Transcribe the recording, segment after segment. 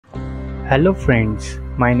Hello friends,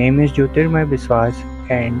 my name is Jyotirmay Biswas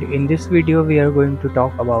and in this video we are going to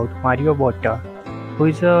talk about Mario Botta, who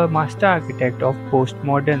is a master architect of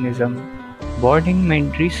postmodernism. Born in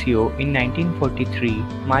Mendrisio in 1943,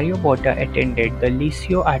 Mario Botta attended the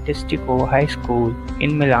Liceo Artistico High School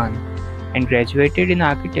in Milan and graduated in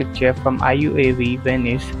architecture from IUAV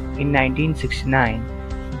Venice in 1969.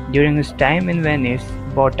 During his time in Venice,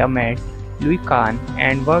 Botta met Louis Kahn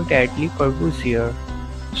and worked at Le Corbusier.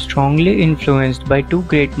 Strongly influenced by two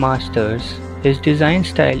great masters, his design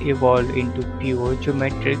style evolved into pure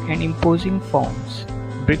geometric and imposing forms.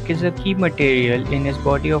 Brick is a key material in his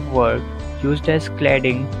body of work, used as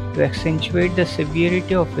cladding to accentuate the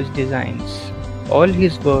severity of his designs. All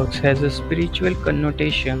his works has a spiritual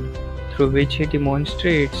connotation, through which he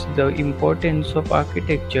demonstrates the importance of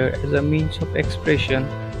architecture as a means of expression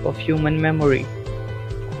of human memory.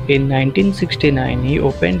 In 1969, he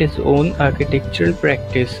opened his own architectural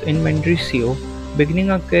practice in Mendrisio, beginning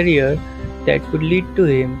a career that would lead to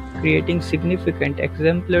him creating significant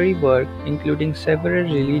exemplary work, including several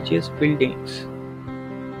religious buildings.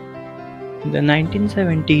 The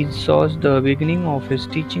 1970s saw the beginning of his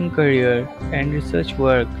teaching career and research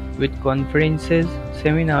work, with conferences,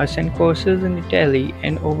 seminars and courses in Italy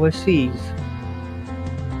and overseas.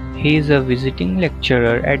 He is a visiting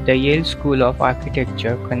lecturer at the Yale School of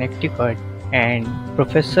Architecture, Connecticut, and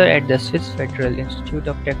professor at the Swiss Federal Institute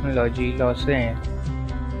of Technology, Lausanne.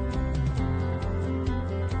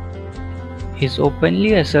 His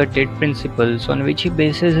openly asserted principles on which he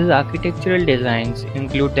bases his architectural designs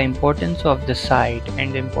include the importance of the site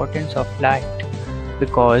and the importance of light,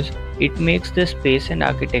 because it makes the space and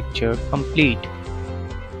architecture complete.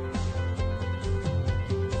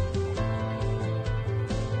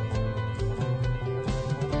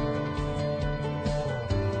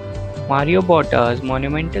 Mario Botta's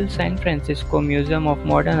monumental San Francisco Museum of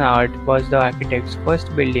Modern Art was the architect's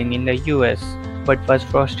first building in the US, but was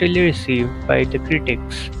frostily received by the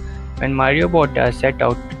critics. When Mario Botta set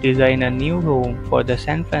out to design a new home for the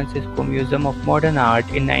San Francisco Museum of Modern Art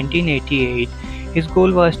in 1988, his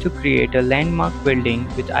goal was to create a landmark building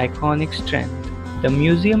with iconic strength. The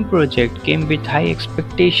museum project came with high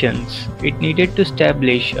expectations. It needed to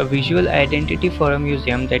establish a visual identity for a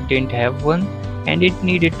museum that didn't have one, and it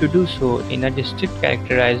needed to do so in a district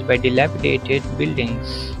characterized by dilapidated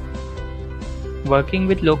buildings. Working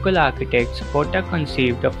with local architects, Botta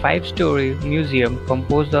conceived a 5-story museum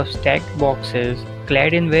composed of stacked boxes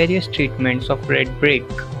clad in various treatments of red brick.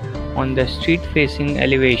 On the street-facing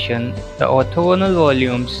elevation, the orthogonal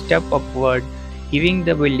volumes step upward, giving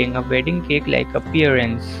the building a wedding cake-like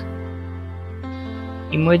appearance.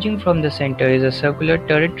 Emerging from the center is a circular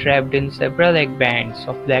turret wrapped in several egg bands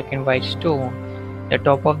of black and white stone. The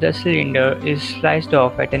top of the cylinder is sliced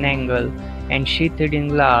off at an angle and sheathed in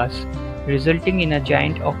glass, resulting in a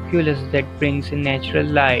giant oculus that brings in natural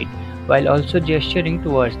light while also gesturing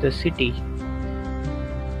towards the city.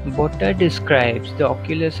 Botta describes the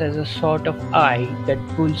oculus as a sort of eye that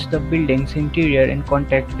pulls the building's interior in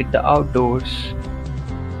contact with the outdoors.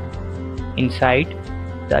 Inside,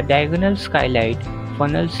 the diagonal skylight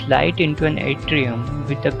funnels light into an atrium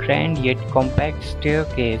with a grand yet compact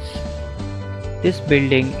staircase. This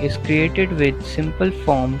building is created with simple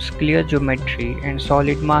forms, clear geometry, and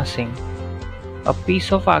solid massing, a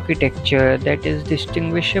piece of architecture that is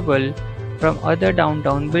distinguishable from other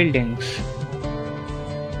downtown buildings.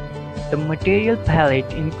 The material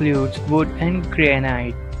palette includes wood and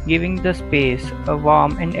granite, giving the space a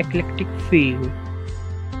warm and eclectic feel.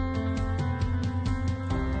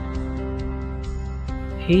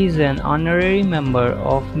 He is an honorary member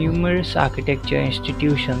of numerous architecture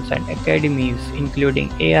institutions and academies, including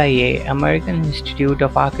AIA, American Institute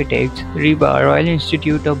of Architects, RIBA, Royal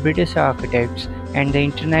Institute of British Architects, and the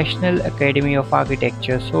International Academy of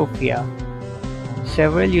Architecture, Sofia.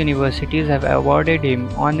 Several universities have awarded him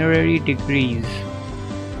honorary degrees.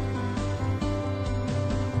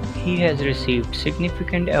 He has received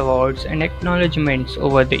significant awards and acknowledgements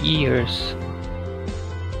over the years.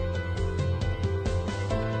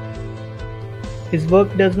 His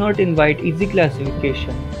work does not invite easy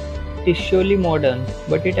classification. It is surely modern,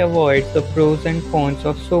 but it avoids the pros and cons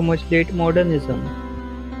of so much late modernism.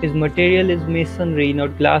 His material is masonry,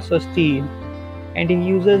 not glass or steel, and he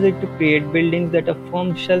uses it to create buildings that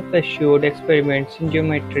affirm self-assured experiments in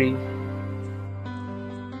geometry.